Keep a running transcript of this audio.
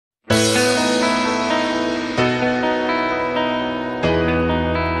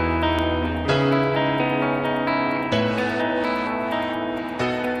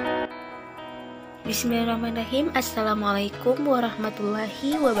Bismillahirrahmanirrahim. Assalamualaikum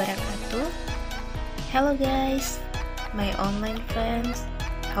warahmatullahi wabarakatuh. Hello guys, my online friends.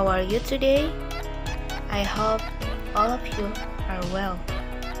 How are you today? I hope all of you are well.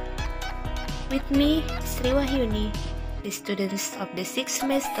 With me, Sri Wahyuni, the students of the 6th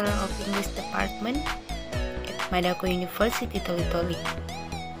semester of English Department at Mata Kuliah University Toli-Toli.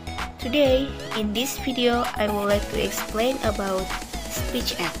 Today, in this video, I would like to explain about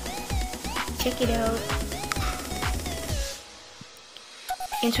speech act. Check it out.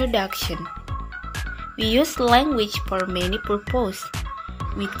 Introduction. We use language for many purposes.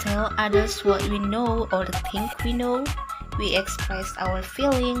 We tell others what we know or think we know. We express our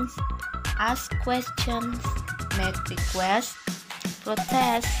feelings, ask questions, make requests,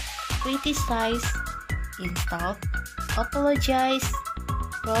 protest, criticize, insult, apologize,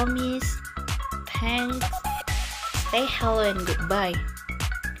 promise, thanks, say hello and goodbye.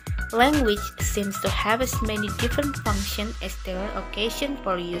 Language seems to have as many different functions as there are occasions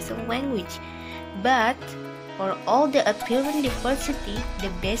for using language, but for all the apparent diversity, the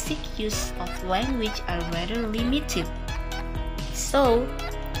basic use of language are rather limited. So,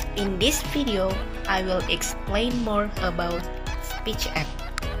 in this video, I will explain more about speech act.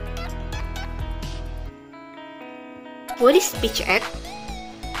 What is speech act?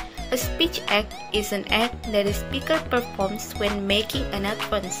 A speech act is an act that the speaker performs when making an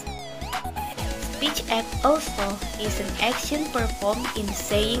utterance. Speech act also is an action performed in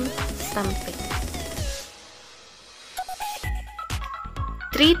saying something.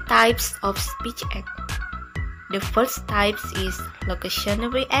 3 types of speech act. The first type is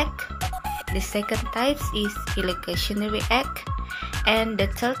locutionary act, the second type is illocutionary act, and the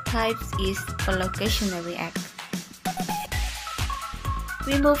third type is perlocutionary act.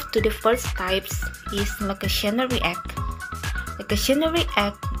 We move to the first type is locutionary act. Locutionary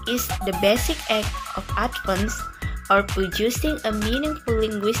act is the basic act of utterance or producing a meaningful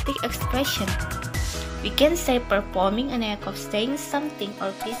linguistic expression. We can say performing an act of saying something or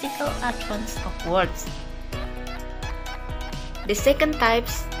physical utterance of words. The second type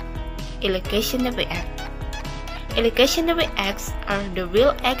is illocutionary act. Illocutionary acts are the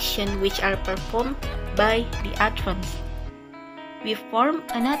real actions which are performed by the utterance. We form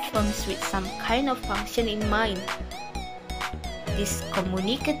an utterance with some kind of function in mind. This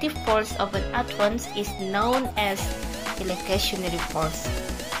communicative force of an utterance is known as illocutionary force.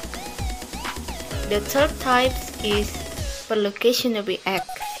 The third type is perlocutionary act.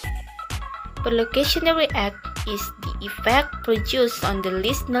 Perlocutionary act is the effect produced on the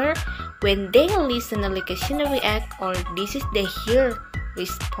listener when they listen a locutionary act, or this is the hear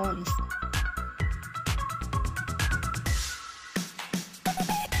response.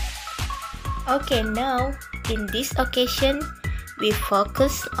 Okay, now in this occasion, we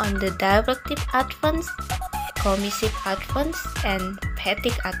focus on the directive utterance, commisive utterance, and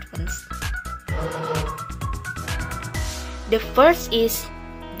Phatic utterance. The first is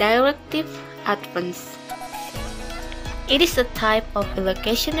directive utterance. It is a type of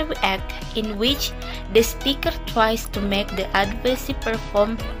illocutionary act in which the speaker tries to make the adversary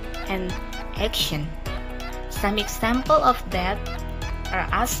perform an action. Some examples of that are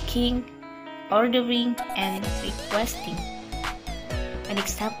asking, ordering, and requesting. An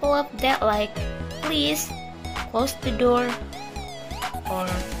example of that like, please close the door, or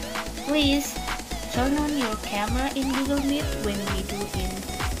please turn on your camera in Google Meet when we do in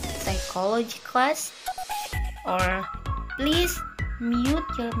psychology class, or please mute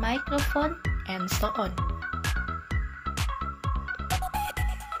your microphone, and so on.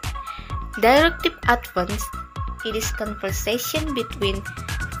 Directive utterance, it is conversation between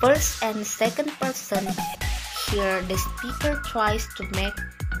first and second person. Here, the speaker tries to make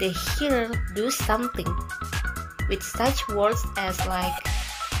the hearer do something with such words as like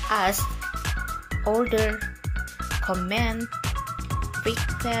ask, order, command,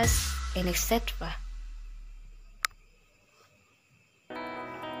 request, and etc.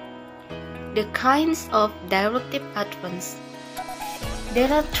 The kinds of directive utterance. There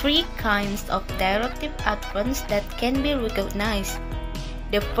are 3 kinds of directive utterance that can be recognized.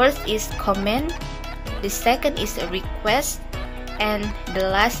 The first is command, the second is a request, and the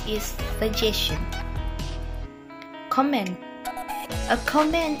last is suggestion. Command. A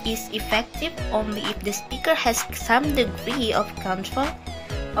command is effective only if the speaker has some degree of control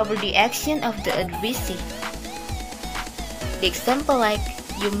over the action of the adversary. The example like,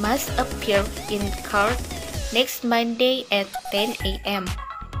 you must appear in court next Monday at 10 a.m.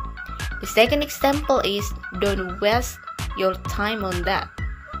 The second example is, don't waste your time on that.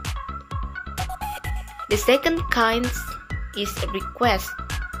 The second kind is a request.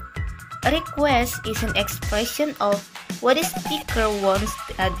 A request is an expression of what the speaker wants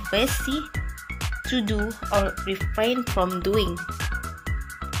the addressee to do or refrain from doing.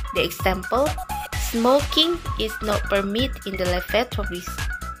 The example, smoking is not permitted in the lavatories.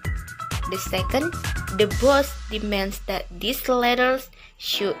 The second, the boss demands that these letters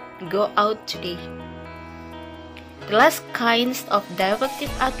should go out today. The last kind of directive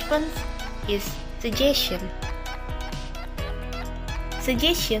utterance is suggestion.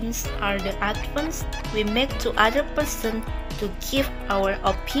 Suggestions are the utterance we make to other person to give our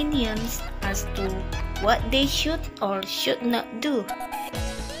opinions as to what they should or should not do.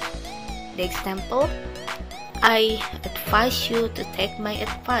 The example, I advise you to take my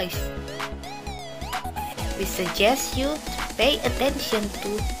advice. We suggest you to pay attention to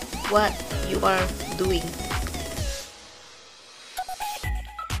what you are doing.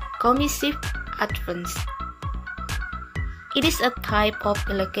 Commisive utterance. It is a type of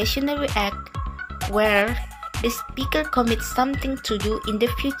illocutionary act where the speaker commits something to do in the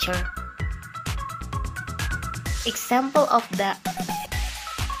future. Example of that,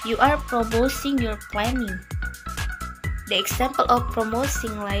 you are promoting your planning. The example of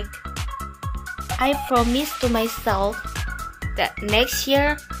promoting like, I promise to myself that next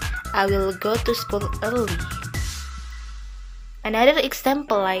year I will go to school early. Another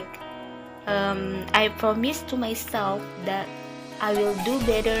example like, I promise to myself that I will do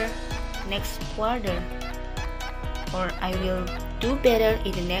better next quarter, or I will do better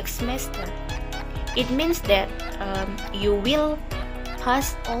in the next semester. It means that you will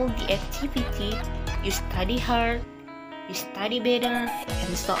pass all the activity, you study hard, you study better,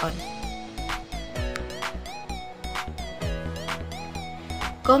 and so on.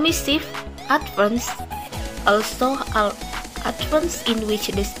 Commisive utterance also are utterance in which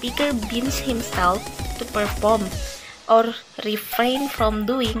the speaker binds himself to perform or refrain from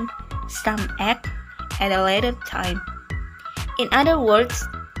doing some act at a later time. In other words,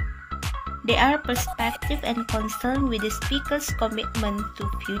 they are perspective and concerned with the speaker's commitment to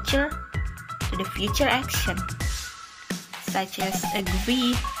the future action, such as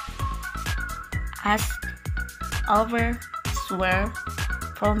agree, ask, over, swear,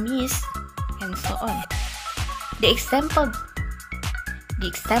 promise, and so on. The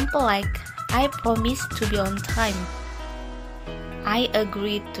example like, I promise to be on time. I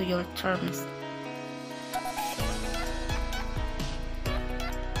agree to your terms.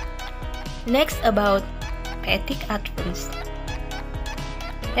 Next, about Phatic utterance.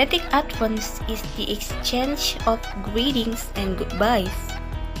 Phatic utterance is the exchange of greetings and goodbyes.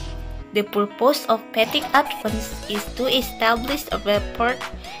 The purpose of Phatic utterance is to establish a rapport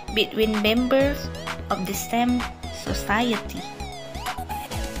between members of the same society.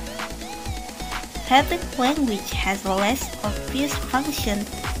 Phatic language has a less obvious function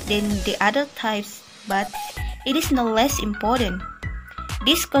than the other types, but it is no less important.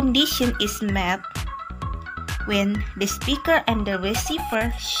 This condition is met when the speaker and the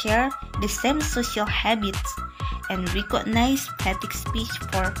receiver share the same social habits and recognize Phatic speech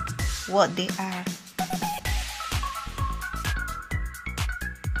for what they are.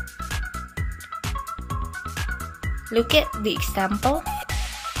 Look at the example,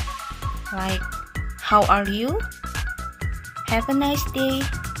 like, how are you? Have a nice day.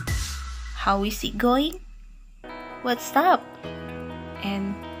 How is it going? What's up?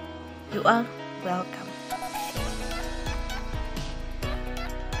 And you are welcome.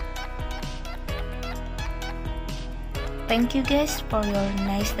 Thank you guys for your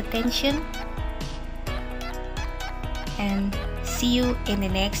nice attention, and see you in the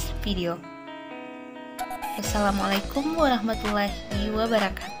next video. Wassalamualaikum warahmatullahi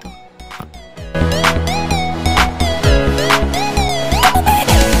wabarakatuh.